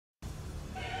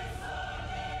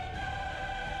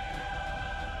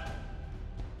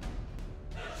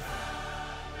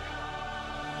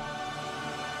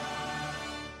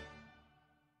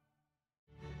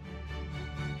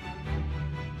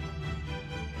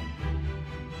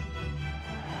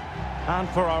And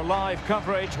for our live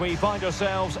coverage, we find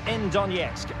ourselves in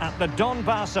Donetsk at the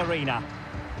Donbass Arena.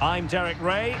 I'm Derek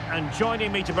Ray, and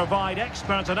joining me to provide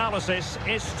expert analysis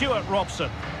is Stuart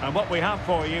Robson. And what we have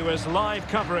for you is live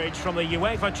coverage from the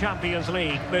UEFA Champions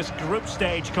League, this group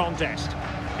stage contest.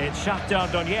 It's Shakhtar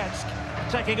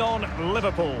Donetsk taking on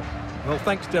Liverpool. Well,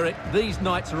 thanks, Derek. These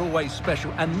nights are always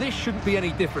special, and this shouldn't be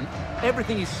any different.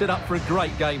 Everything is set up for a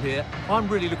great game here. I'm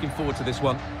really looking forward to this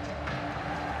one.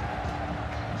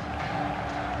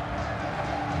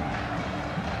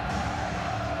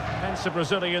 Hence the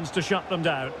Brazilians to shut them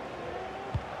down.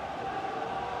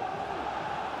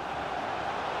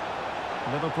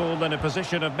 Liverpool in a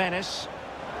position of menace.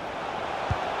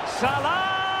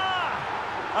 Salah!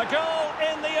 A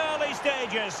goal in the early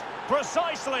stages.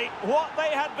 Precisely what they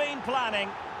had been planning.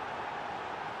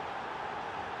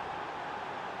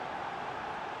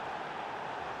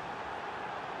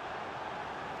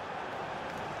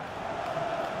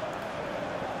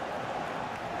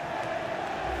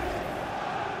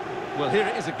 Well, here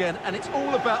it is again, and it's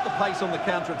all about the pace on the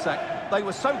counter-attack. They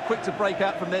were so quick to break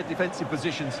out from their defensive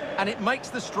positions, and it makes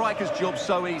the striker's job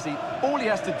so easy. All he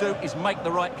has to do is make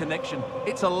the right connection.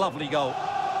 It's a lovely goal.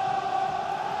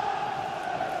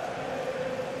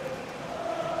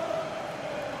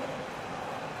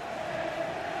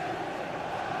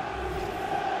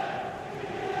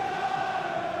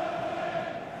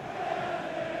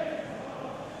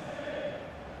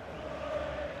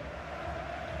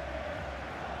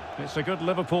 It's a good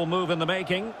Liverpool move in the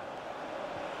making.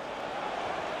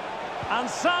 And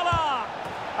Salah!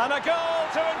 And a goal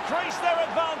to increase their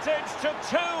advantage to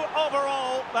 2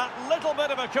 overall. That little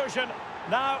bit of a cushion.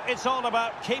 Now it's all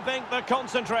about keeping the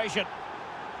concentration.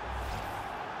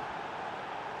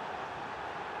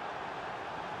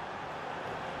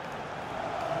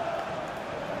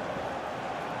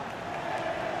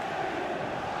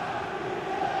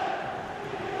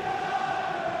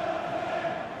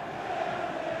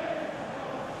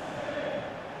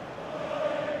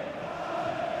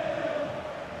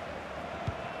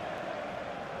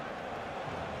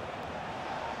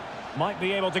 Might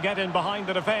be able to get in behind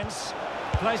the defence.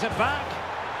 Plays it back.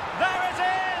 There it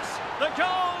is! The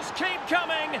goals keep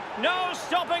coming. No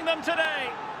stopping them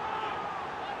today.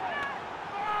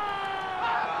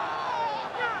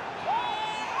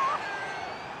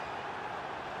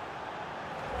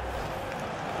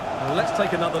 Well, let's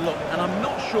take another look, and I'm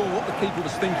not sure what the keeper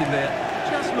was thinking there.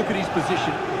 Just look at his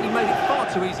position. He made it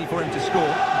far too easy for him to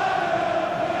score.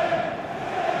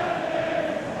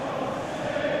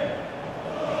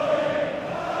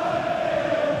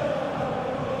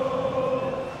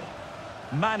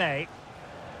 Mane.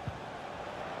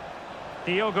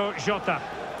 Diogo Jota.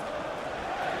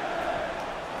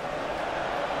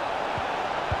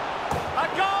 A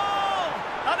goal!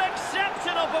 An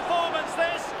exceptional performance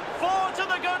this. 4 to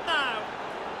the good now.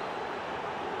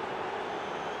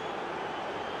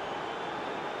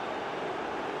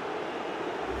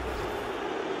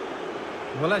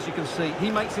 Well, as you can see, he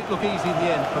makes it look easy in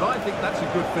the end, but I think that's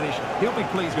a good finish. He'll be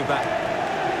pleased with that.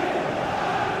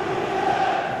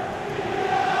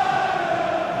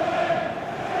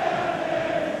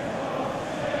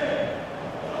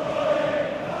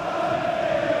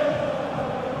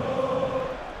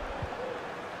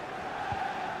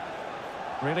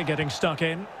 Really getting stuck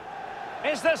in.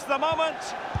 Is this the moment?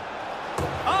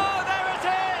 Oh, there it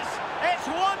is! It's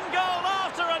one goal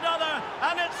after another,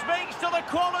 and it speaks to the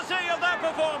quality of their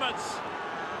performance.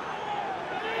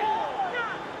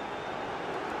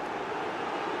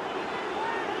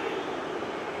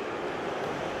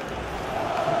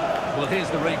 Well, here's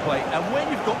the replay, and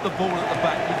when you've got the ball at the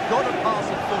back, you've got to pass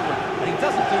it forward. And he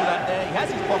doesn't do that there. He has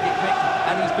his pocket picked,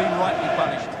 and he's been rightly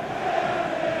punished.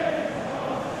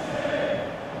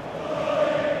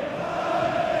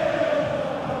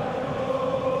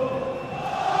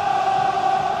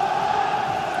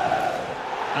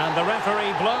 And the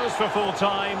referee blows for full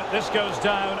time. This goes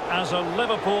down as a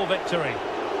Liverpool victory.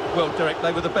 Well, Derek,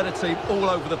 they were the better team all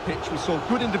over the pitch. We saw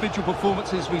good individual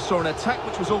performances. We saw an attack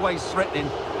which was always threatening,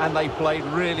 and they played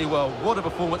really well. What a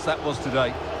performance that was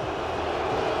today.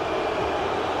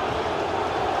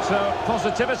 So,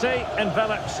 positivity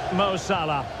envelops Mo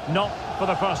Salah. Not for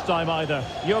the first time either.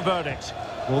 Your verdict?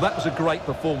 Well, that was a great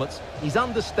performance. His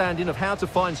understanding of how to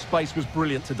find space was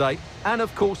brilliant today. And,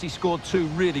 of course, he scored 2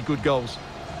 really good goals.